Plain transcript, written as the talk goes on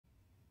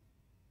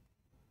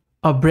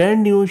A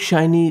brand new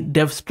shiny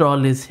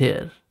Devstral is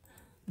here.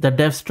 The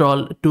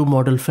Devstral 2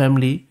 model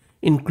family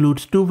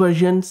includes two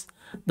versions,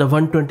 the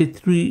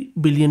 123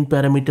 billion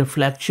parameter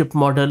flagship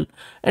model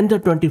and the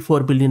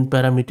 24 billion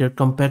parameter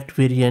compact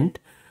variant,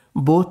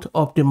 both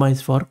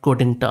optimized for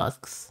coding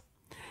tasks.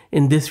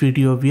 In this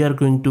video, we are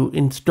going to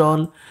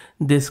install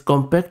this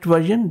compact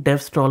version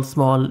Devstral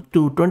Small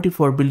to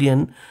 24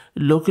 billion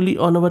locally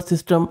on our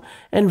system,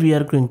 and we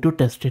are going to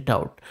test it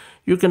out.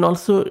 You can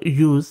also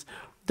use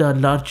the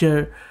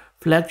larger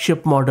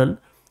flagship model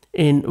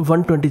in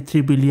 123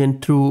 billion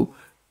through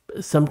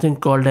something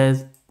called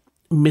as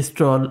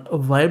Mistral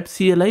Vibe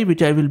CLI,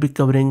 which I will be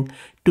covering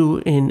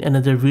too in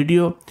another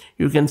video.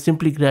 You can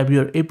simply grab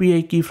your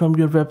API key from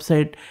your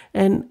website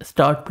and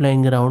start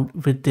playing around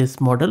with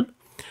this model.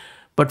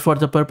 But for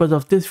the purpose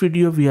of this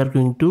video, we are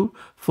going to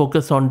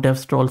focus on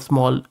Devstral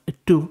Small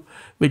 2,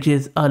 which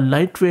is a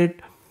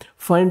lightweight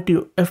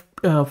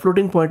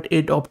floating point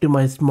 8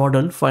 optimized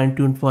model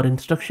fine-tuned for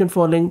instruction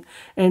following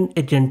and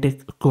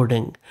agentic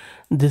coding.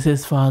 This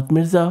is Fahad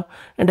Mirza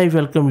and I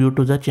welcome you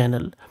to the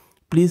channel.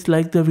 Please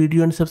like the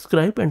video and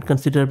subscribe and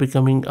consider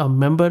becoming a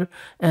member,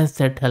 as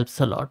that helps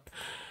a lot.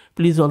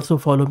 Please also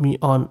follow me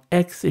on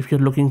X if you're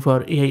looking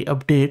for AI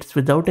updates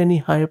without any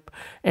hype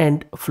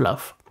and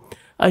fluff.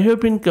 I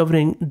have been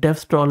covering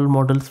Devstral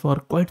models for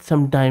quite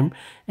some time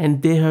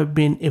and they have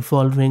been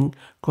evolving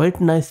quite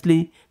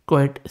nicely,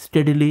 quite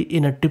steadily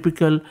in a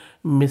typical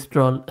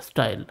Mistral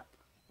style.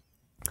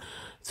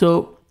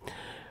 So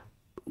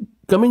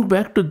coming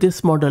back to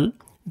this model,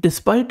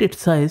 despite its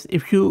size,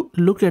 if you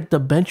look at the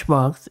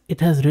benchmarks,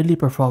 it has really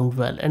performed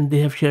well, and they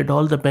have shared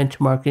all the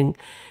benchmarking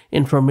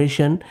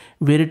information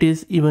where it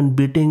is even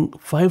beating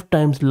 5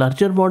 times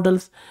larger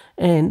models,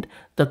 and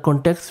the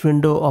context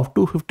window of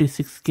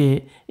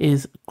 256K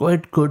is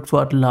quite good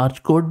for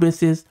large code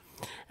bases.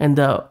 And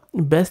the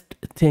best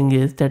thing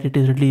is that it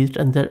is released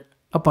under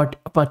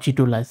Apache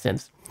 2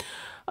 license.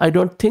 I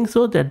don't think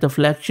so that the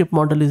flagship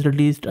model is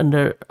released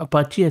under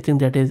Apache. I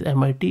think that is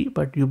MIT,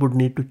 but you would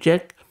need to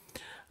check.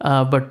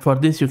 But for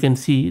this, you can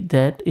see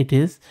that it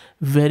is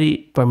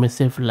very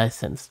permissive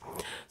license.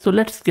 So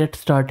let's get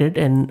started,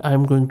 and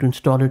I'm going to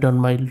install it on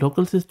my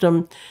local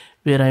system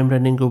where I'm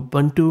running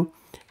Ubuntu,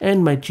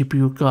 and my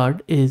GPU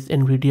card is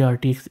NVIDIA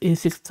RTX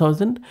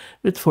A6000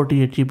 with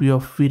 48 GB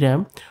of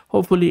VRAM.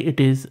 Hopefully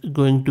it is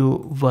going to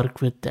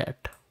work with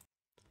that.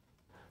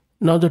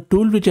 Now the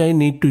tool which I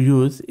need to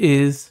use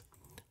is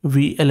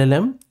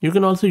VLLM. You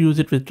can also use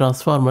it with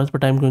transformers,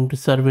 but I'm going to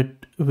serve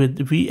it with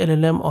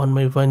VLLM on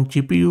my one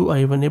GPU. I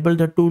have enabled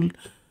the tool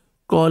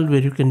call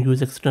where you can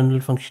use external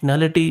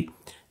functionality,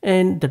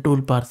 and the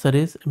tool parser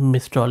is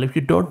Mistral. If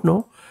you don't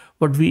know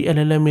what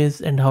VLLM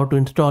is and how to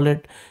install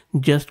it,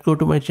 just go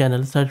to my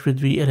channel, search with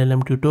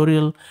VLLM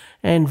tutorial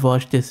and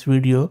watch this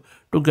video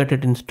to get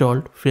it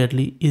installed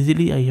fairly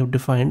easily. I have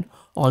defined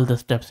all the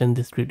steps in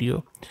this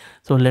video.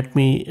 So let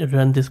me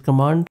run this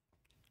command.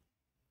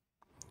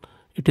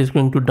 It is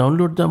going to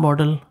download the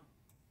model,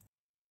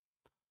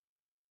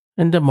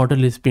 and the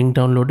model is being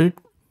downloaded.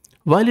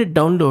 While it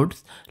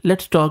downloads,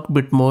 let's talk a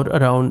bit more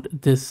around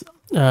this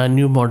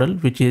new model,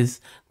 which is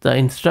the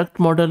instruct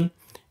model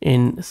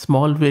in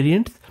small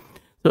variants.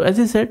 So as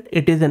I said,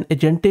 it is an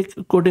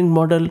agentic coding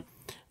model.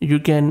 You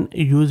can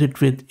use it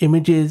with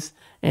images,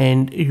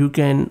 and you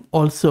can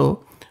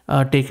also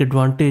take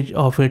advantage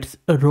of its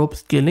rope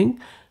scaling.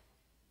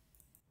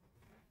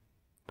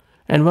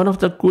 And one of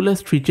the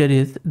coolest features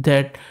is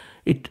that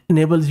it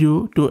enables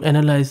you to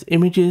analyze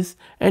images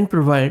and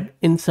provide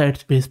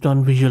insights based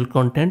on visual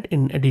content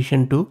in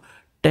addition to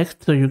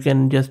text. So you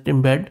can just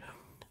embed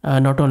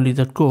not only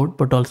the code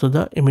but also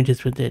the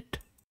images with it.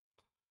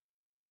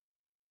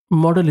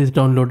 Model is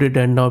downloaded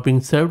and now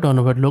being served on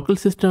our local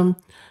system.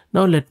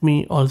 Now let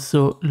me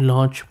also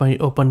launch my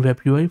Open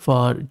Web UI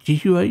for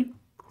GUI,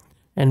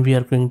 and we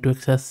are going to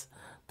access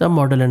the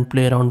model and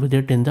play around with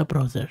it in the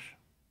browser.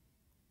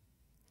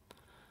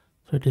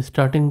 So it is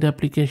starting the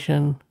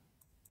application,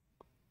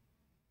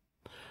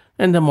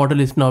 and the model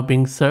is now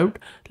being served.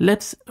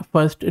 Let's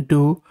first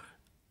do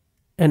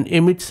an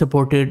image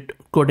supported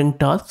coding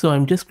task. So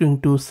I'm just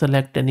going to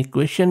select an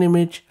equation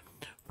image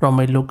from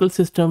my local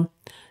system,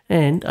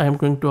 and I'm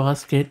going to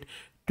ask it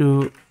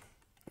to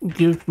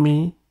give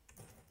me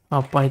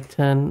a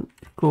Python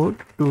code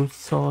to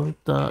solve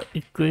the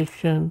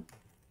equation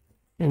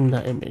in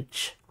the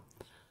image.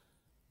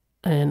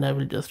 And I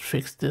will just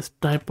fix this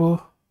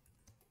typo.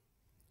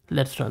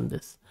 Let's run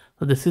this.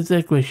 So this is the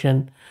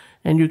equation,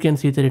 and you can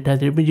see that it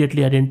has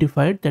immediately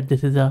identified that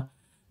this is a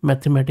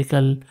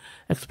mathematical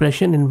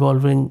expression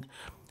involving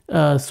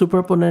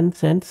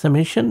superponents and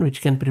summation,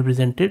 which can be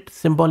represented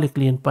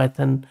symbolically in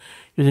Python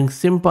using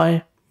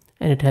SymPy,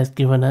 and it has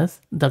given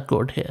us the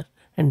code here.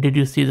 And did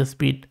you see the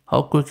speed,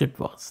 how quick it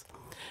was?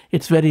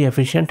 It's very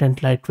efficient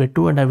and lightweight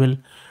too, and I will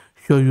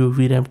show you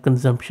VRAM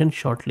consumption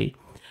shortly.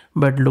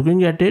 But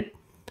looking at it,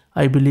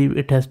 I believe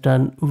it has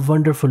done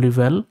wonderfully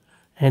well,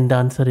 and the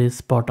answer is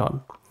spot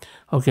on.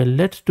 Okay,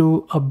 let's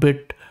do a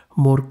bit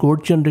more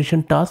code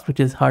generation task, which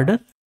is harder.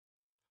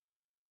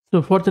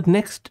 So for the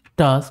next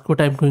task,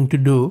 what I'm going to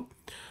do,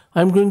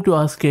 I'm going to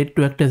ask it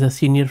to act as a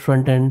senior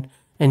front-end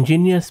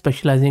engineer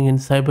specializing in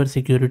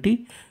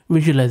cybersecurity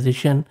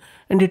visualization,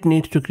 and it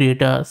needs to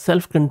create a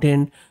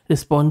self-contained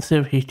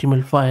responsive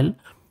HTML file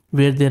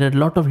where there are a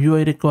lot of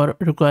UI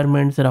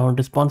requirements around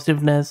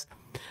responsiveness.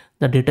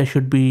 The data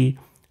should be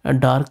a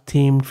dark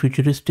themed,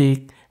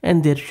 futuristic,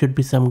 and there should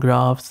be some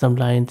graphs, some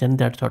lines, and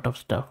that sort of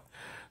stuff.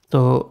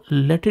 So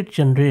let it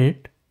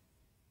generate,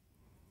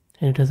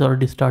 and it has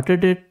already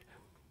started it.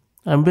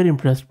 I'm very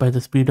impressed by the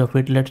speed of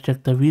it. Let's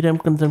check the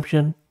VRAM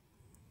consumption.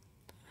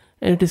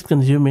 And it is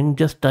consuming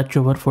just touch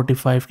over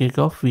 45 gig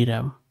of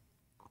VRAM.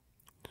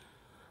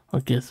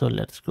 Okay, so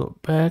let's go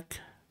back.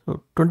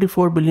 So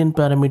 24 billion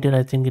parameter,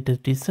 I think it is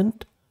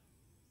decent.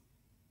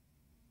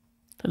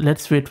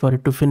 Let's wait for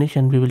it to finish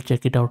and we will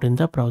check it out in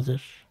the browser.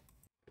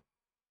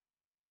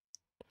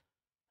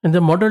 And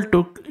the model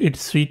took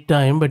its sweet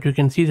time, but you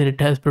can see that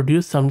it has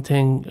produced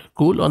something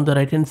cool. On the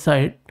right hand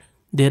side,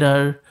 there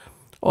are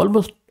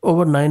almost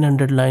over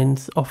 900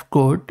 lines of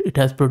code it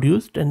has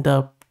produced, and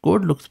the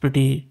code looks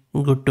pretty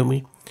good to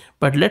me.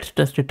 But let's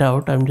test it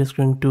out. I'm just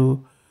going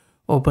to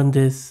open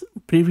this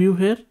preview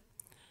here.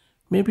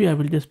 Maybe I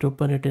will just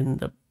open it in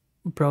the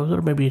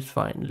browser. Maybe it's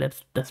fine.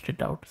 Let's test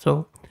it out.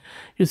 So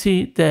you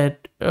see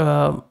that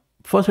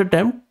first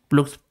attempt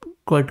looks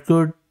quite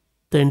good.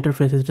 The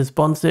interface is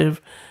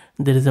responsive.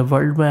 There is a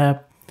world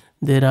map.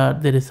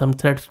 There is some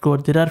thread score.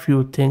 There are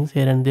few things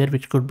here and there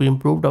which could be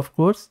improved, of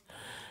course.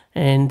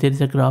 And there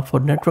is a graph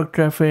for network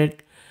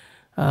traffic.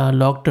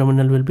 Log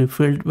terminal will be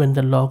filled when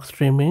the log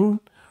streaming.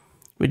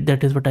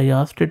 That is what I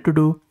asked it to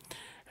do.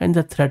 And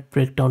the thread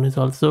breakdown is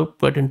also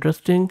quite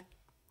interesting.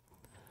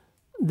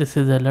 This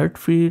is alert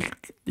field.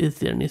 Is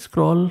there any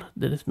scroll?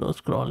 There is no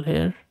scroll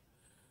here.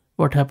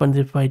 What happens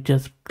if I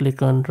just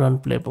click on run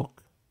playbook?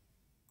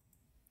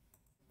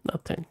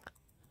 Nothing.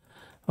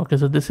 Okay,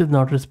 so this is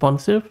not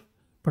responsive,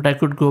 but I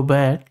could go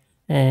back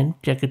and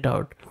check it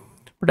out.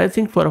 But I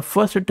think for a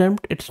first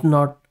attempt, it's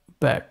not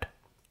bad.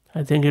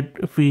 I think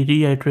if we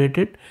reiterate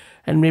it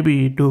and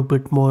maybe do a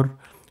bit more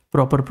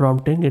proper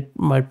prompting, it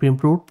might be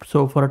improved.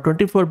 So for a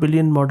 24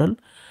 billion model,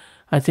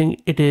 I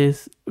think it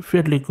is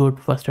fairly good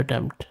first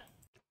attempt.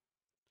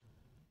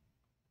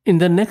 In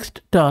the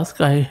next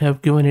task, I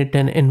have given it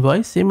an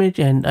invoice image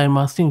and I'm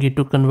asking it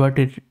to convert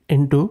it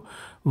into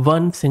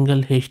one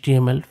single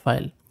HTML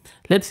file.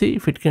 Let's see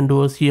if it can do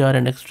OCR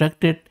and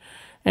extract it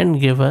and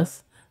give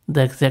us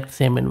the exact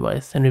same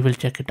invoice, and we will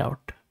check it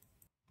out.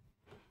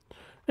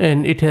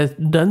 And it has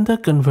done the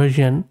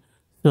conversion.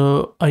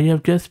 So I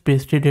have just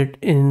pasted it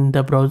in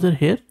the browser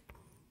here.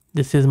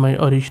 This is my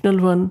original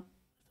one.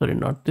 Sorry,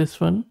 not this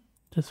one,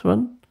 this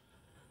one.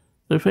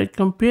 So if I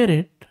compare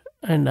it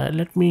and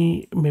let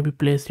me maybe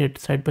place it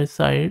side by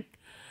side,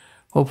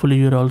 hopefully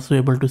you're also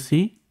able to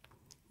see,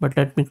 but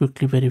let me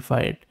quickly verify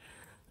it.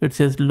 It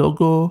says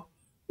logo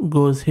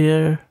goes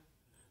here.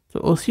 So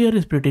OCR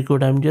is pretty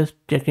good. I'm just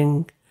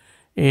checking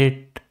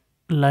it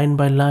line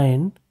by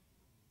line.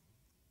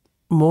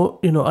 More,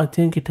 I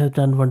think it has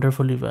done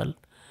wonderfully well.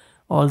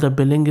 All the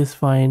billing is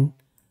fine.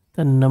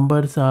 The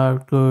numbers are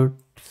good.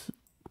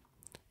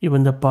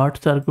 Even the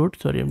parts are good.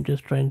 Sorry, I'm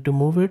just trying to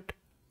move it.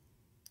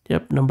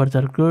 Yep, numbers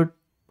are good.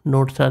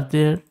 Notes are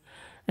there.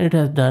 And it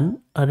has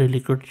done a really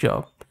good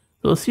job.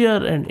 So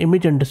OCR and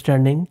image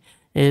understanding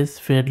is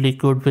fairly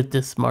good with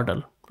this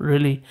model.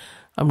 Really,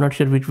 I'm not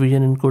sure which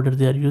vision encoder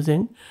they are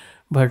using,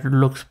 but it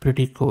looks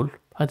pretty cool.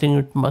 I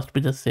think it must be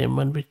the same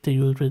one which they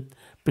use with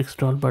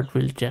Pixtral, but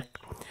we'll check.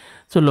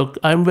 So look,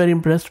 I'm very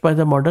impressed by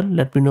the model.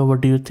 Let me know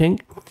what do you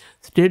think.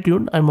 Stay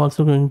tuned. I'm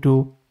also going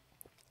to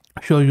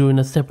show you in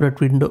a separate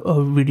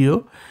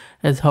video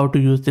as how to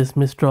use this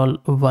Mistral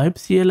Vibe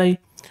CLI.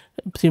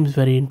 It seems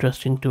very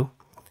interesting too.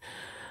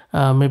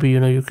 Maybe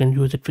you can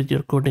use it with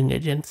your coding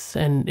agents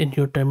and in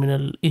your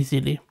terminal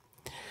easily.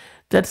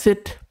 That's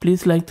it.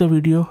 Please like the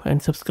video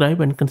and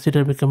subscribe and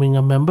consider becoming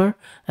a member,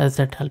 as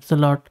that helps a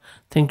lot.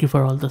 Thank you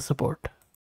for all the support.